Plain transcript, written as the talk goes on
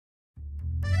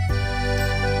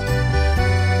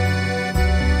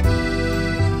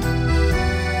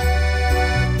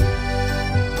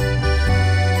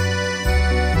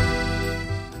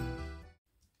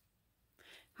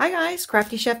Hi guys,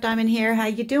 Crafty Chef Diamond here. How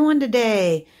you doing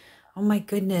today? Oh my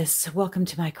goodness, welcome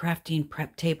to my crafting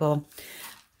prep table.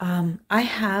 I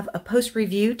have a post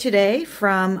review today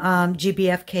from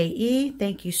GBFKE.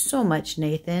 Thank you so much,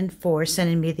 Nathan, for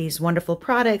sending me these wonderful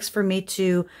products for me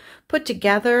to put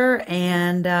together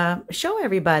and show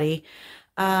everybody.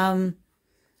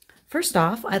 First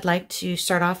off, I'd like to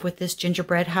start off with this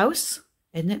gingerbread house.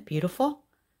 Isn't it beautiful?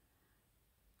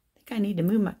 I think I need to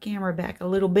move my camera back a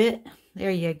little bit. There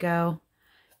you go.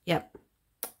 Yep.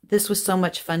 This was so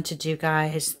much fun to do,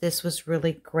 guys. This was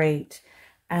really great.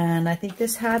 And I think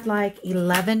this had like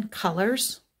 11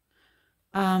 colors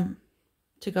to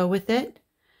go with it.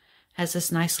 Has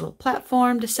this nice little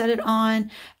platform to set it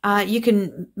on. You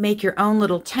can make your own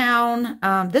little town.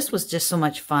 This was just so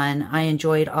much fun. I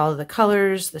enjoyed all of the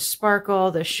colors, the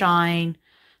sparkle, the shine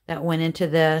that went into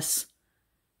this.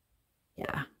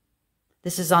 Yeah.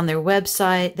 This is on their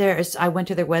website. I went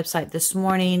to their website this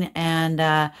morning and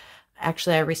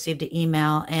actually I received an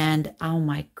email and oh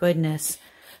my goodness,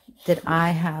 did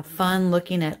I have fun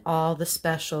looking at all the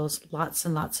specials. Lots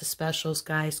and lots of specials,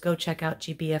 guys. Go check out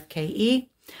GBFKE.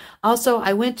 Also,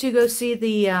 I went to go see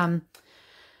the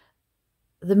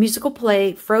musical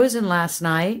play Frozen last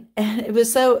night, and it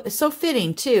was so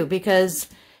fitting too, because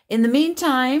in the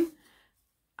meantime,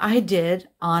 I did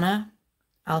Anna,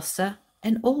 Elsa,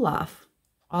 and Olaf.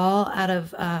 All out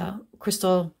of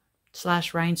crystal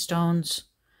 / rhinestones.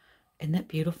 Isn't that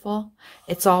beautiful?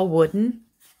 It's all wooden.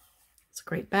 It's a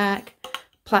great back.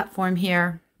 Platform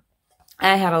here.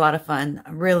 I had a lot of fun.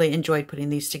 I really enjoyed putting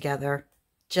these together.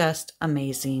 Just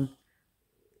amazing.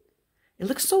 It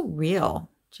looks so real.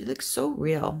 She looks so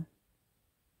real.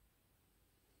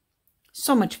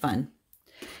 So much fun.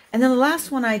 And then the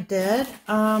last one I did,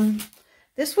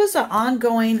 this was an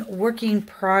ongoing work in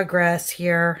progress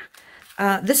here.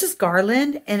 This is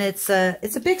garland, and it's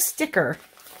a big sticker.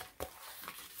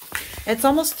 It's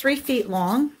almost 3 feet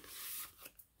long.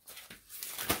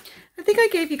 I think I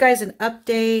gave you guys an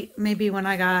update maybe when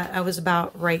I was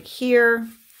about right here.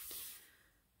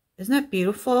 Isn't that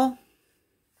beautiful?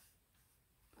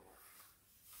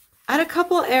 I had a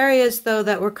couple areas though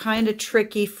that were kind of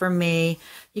tricky for me.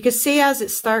 You can see as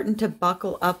it's starting to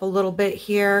buckle up a little bit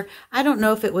here. I don't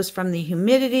know if it was from the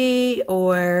humidity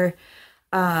or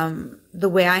the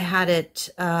way I had it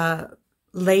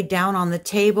laid down on the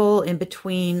table in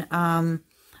between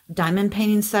diamond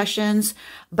painting sessions,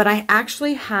 but I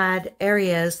actually had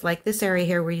areas like this area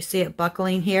here where you see it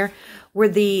buckling here, where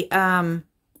the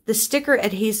sticker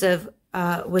adhesive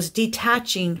was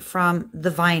detaching from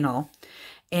the vinyl.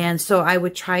 And so I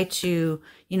would try to,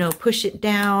 push it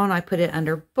down. I put it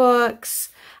under books.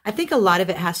 I think a lot of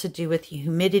it has to do with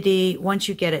humidity. Once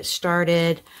you get it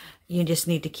started, you just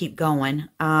need to keep going.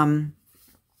 And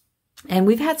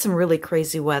we've had some really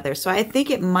crazy weather. So I think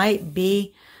it might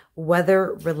be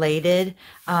weather related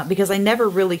because I never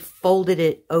really folded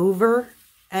it over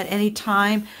at any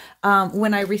time.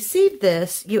 When I received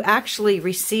this, you actually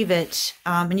receive it.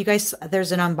 And you guys,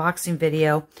 there's an unboxing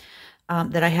video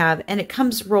that I have, and it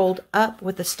comes rolled up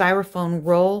with a styrofoam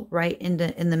roll right in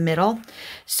the middle.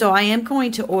 So I am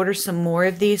going to order some more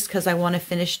of these because I want to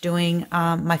finish doing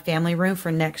my family room for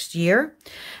next year.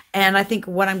 And I think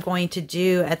what I'm going to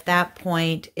do at that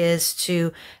point is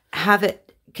to have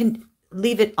it,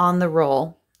 leave it on the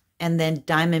roll and then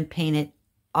diamond paint it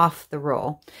off the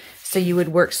roll. So you would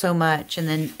work so much and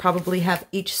then probably have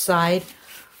each side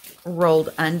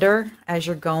rolled under as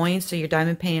you're going. So you're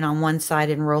diamond painting on one side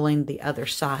and rolling the other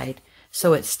side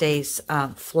so it stays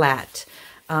flat.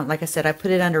 Like I said, I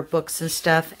put it under books and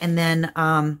stuff. And then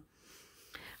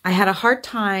I had a hard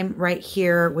time right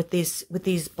here with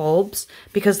these bulbs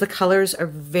because the colors are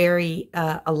very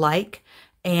alike.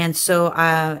 And so,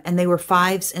 and they were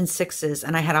 5s and 6s,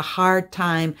 and I had a hard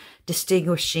time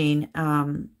distinguishing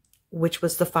which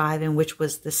was the 5 and which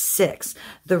was the 6.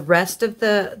 The rest of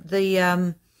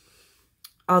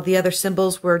all the other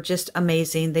symbols were just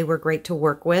amazing. They were great to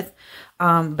work with.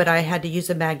 But I had to use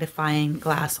a magnifying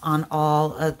glass on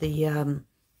all of the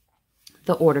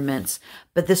ornaments.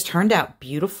 But this turned out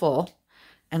beautiful.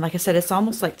 And like I said, it's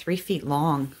almost like 3 feet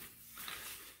long.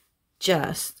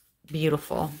 Just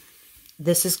beautiful.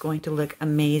 This is going to look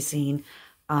amazing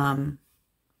in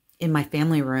my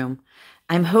family room.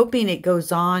 I'm hoping it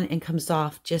goes on and comes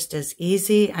off just as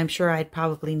easy. I'm sure I'd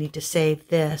probably need to save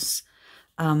this.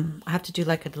 I have to do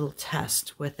like a little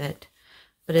test with it,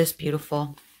 but it's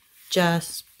beautiful.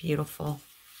 Just beautiful.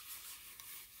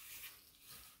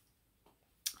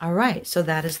 All right, so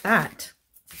that is that.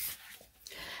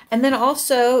 And then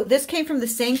also, this came from the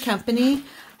same company.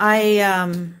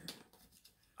 I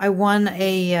won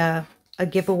a a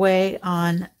giveaway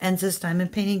on Enza's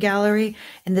Diamond Painting Gallery,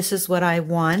 and this is what I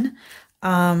won.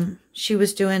 She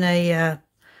was doing a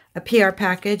PR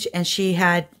package, and she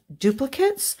had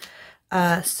duplicates.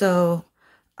 So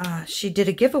she did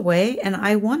a giveaway, and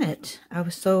I won it. I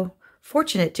was so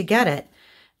fortunate to get it.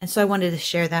 And so I wanted to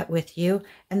share that with you.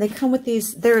 And they come with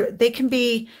these, they can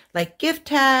be like gift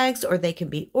tags, or they can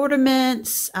be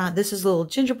ornaments. This is a little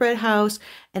gingerbread house,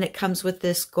 and it comes with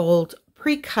this gold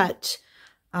pre-cut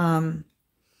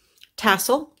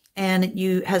tassel, and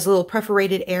it has a little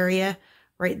perforated area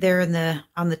right there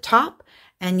on the top,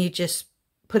 and you just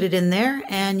put it in there,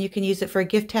 and you can use it for a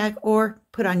gift tag or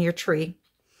put on your tree.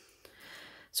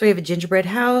 So we have a gingerbread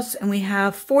house, and we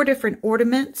have 4 different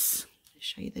ornaments.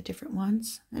 Show you the different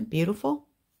ones. Isn't that beautiful?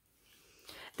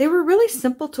 They were really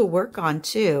simple to work on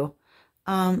too.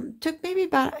 Took maybe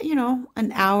about,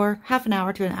 an hour, half an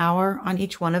hour to an hour on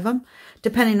each one of them,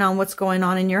 depending on what's going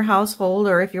on in your household,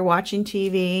 or if you're watching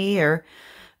TV or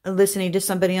listening to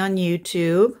somebody on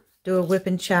YouTube, do a whip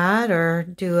and chat or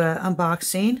do a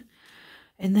unboxing.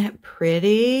 Isn't that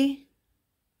pretty?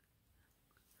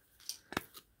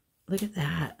 Look at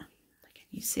that. Can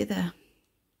you see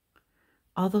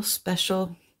all those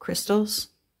special crystals?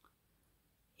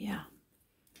 Yeah.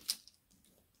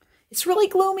 It's really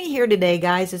gloomy here today,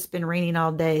 guys. It's been raining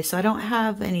all day, so I don't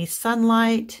have any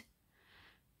sunlight.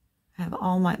 I have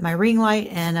all my ring light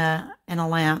and a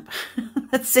lamp.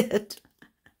 That's it.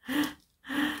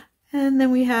 And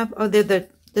then we have,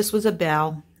 this was a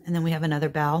bell, and then we have another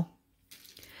bell.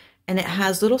 And it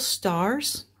has little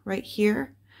stars right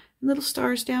here, and little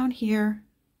stars down here.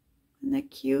 Isn't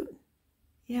that cute?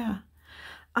 Yeah.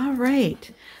 All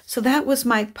right. So that was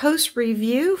my post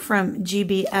review from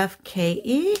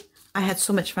GBFKE. I had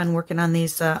so much fun working on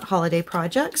these holiday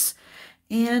projects.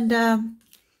 And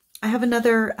I have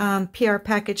another PR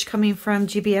package coming from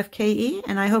GBFKE,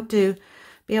 and I hope to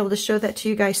be able to show that to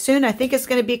you guys soon. I think it's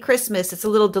going to be Christmas. It's a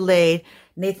little delayed.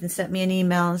 Nathan sent me an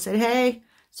email and said, hey,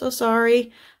 so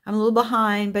sorry, I'm a little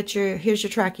behind, but here's your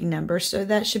tracking number. So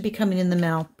that should be coming in the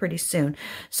mail pretty soon.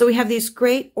 So we have these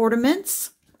great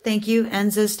ornaments. Thank you,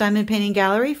 Enza's Diamond Painting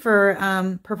Gallery,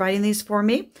 for providing these for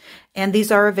me. And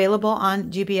these are available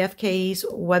on GBFKE's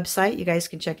website. You guys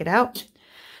can check it out.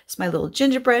 It's my little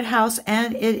gingerbread house,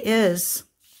 and it is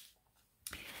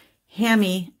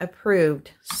Hammy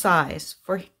approved size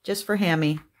just for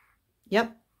Hammy.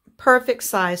 Yep, perfect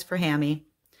size for Hammy.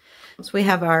 So we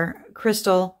have our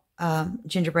crystal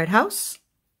gingerbread house.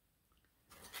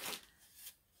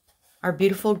 Our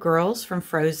beautiful girls from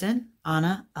Frozen,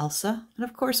 Anna, Elsa, and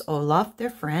of course Olaf,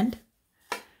 their friend.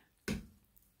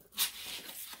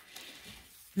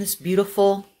 This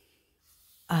beautiful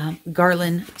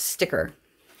garland sticker.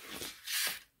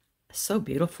 So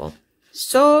beautiful.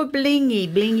 So blingy,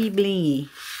 blingy, blingy.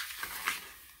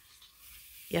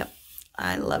 Yep,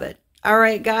 I love it. All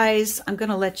right, guys, I'm going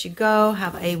to let you go.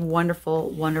 Have a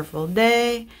wonderful, wonderful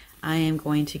day. I am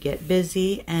going to get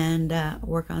busy and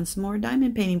work on some more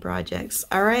diamond painting projects.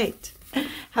 All right.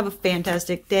 Have a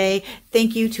fantastic day.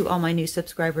 Thank you to all my new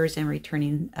subscribers and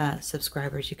returning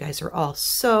subscribers. You guys are all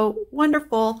so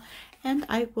wonderful. And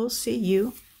I will see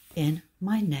you in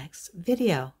my next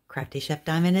video. Crafty Chef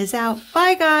Diamond is out.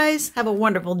 Bye, guys. Have a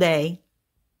wonderful day.